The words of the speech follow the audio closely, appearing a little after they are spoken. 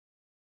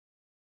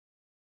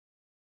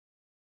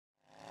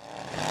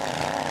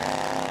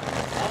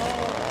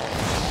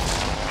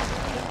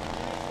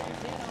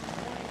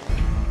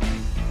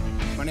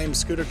name's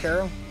Scooter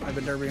Carroll. I've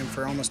been derbying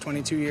for almost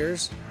 22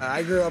 years.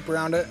 I grew up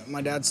around it.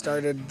 My dad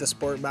started the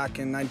sport back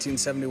in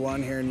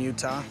 1971 here in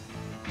Utah.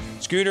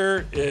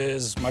 Scooter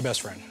is my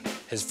best friend.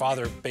 His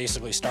father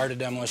basically started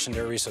Demolition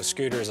Derby, so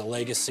Scooter is a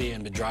legacy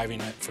and been driving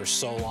it for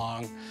so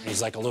long.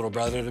 He's like a little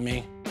brother to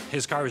me.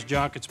 His car is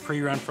junk. It's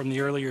pre-run from the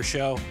earlier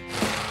show.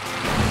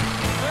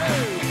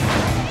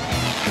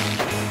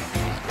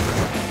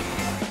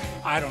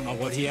 I don't know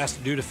what he has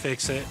to do to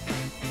fix it.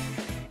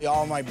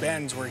 All my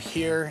bends were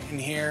here and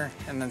here,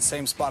 and then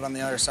same spot on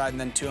the other side, and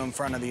then 2 in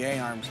front of the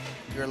A-arms.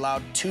 You're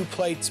allowed 2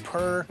 plates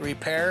per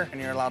repair, and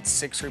you're allowed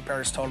 6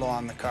 repairs total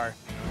on the car.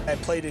 I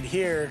plated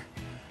here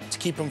to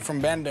keep them from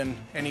bending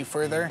any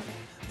further.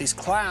 These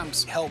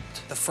clamps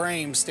helped the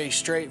frame stay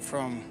straight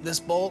from this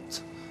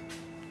bolt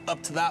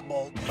up to that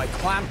bolt. By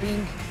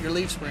clamping your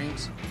leaf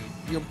springs,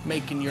 you're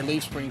making your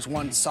leaf springs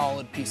one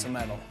solid piece of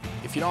metal.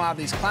 If you don't have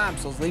these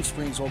clamps, those leaf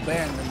springs will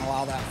bend and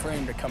allow that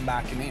frame to come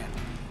back and in.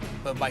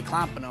 But by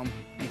clamping them,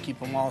 you keep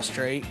them all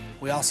straight.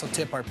 We also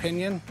tip our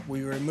pinion.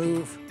 We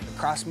remove the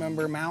cross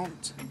member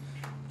mount,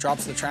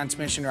 drops the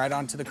transmission right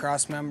onto the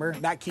cross member.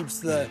 That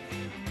keeps the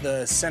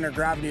center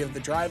gravity of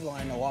the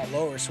driveline a lot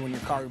lower, so when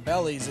your car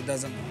bellies, it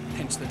doesn't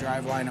pinch the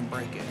driveline and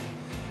break it.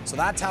 So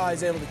that's how I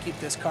was able to keep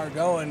this car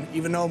going,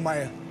 even though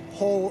my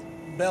whole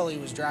belly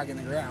was dragging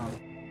the ground.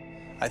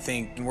 I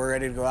think we're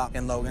ready to go out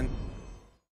in Logan.